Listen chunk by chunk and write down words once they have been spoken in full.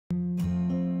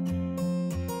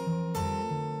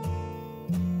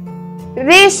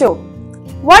Ratio.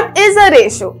 What is a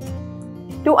ratio?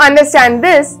 To understand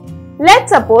this,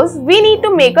 let's suppose we need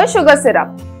to make a sugar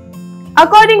syrup.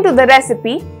 According to the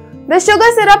recipe, the sugar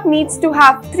syrup needs to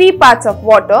have 3 parts of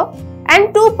water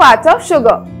and 2 parts of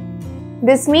sugar.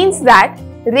 This means that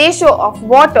ratio of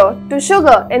water to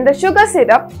sugar in the sugar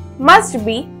syrup must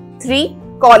be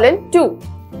 3:2.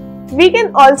 We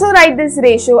can also write this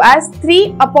ratio as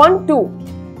 3/2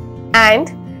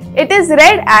 and it is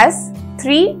read as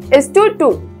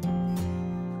 3:2.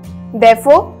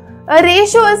 Therefore, a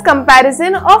ratio is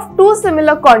comparison of two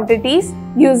similar quantities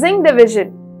using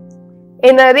division.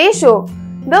 In a ratio,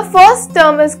 the first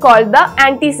term is called the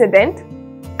antecedent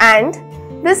and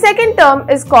the second term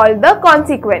is called the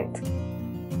consequent.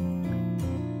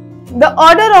 The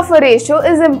order of a ratio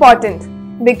is important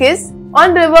because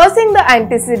on reversing the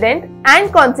antecedent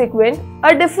and consequent,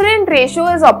 a different ratio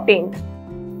is obtained.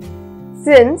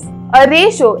 Since a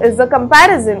ratio is the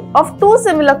comparison of two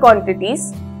similar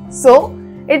quantities, so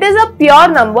it is a pure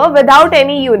number without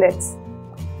any units.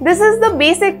 This is the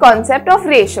basic concept of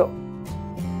ratio.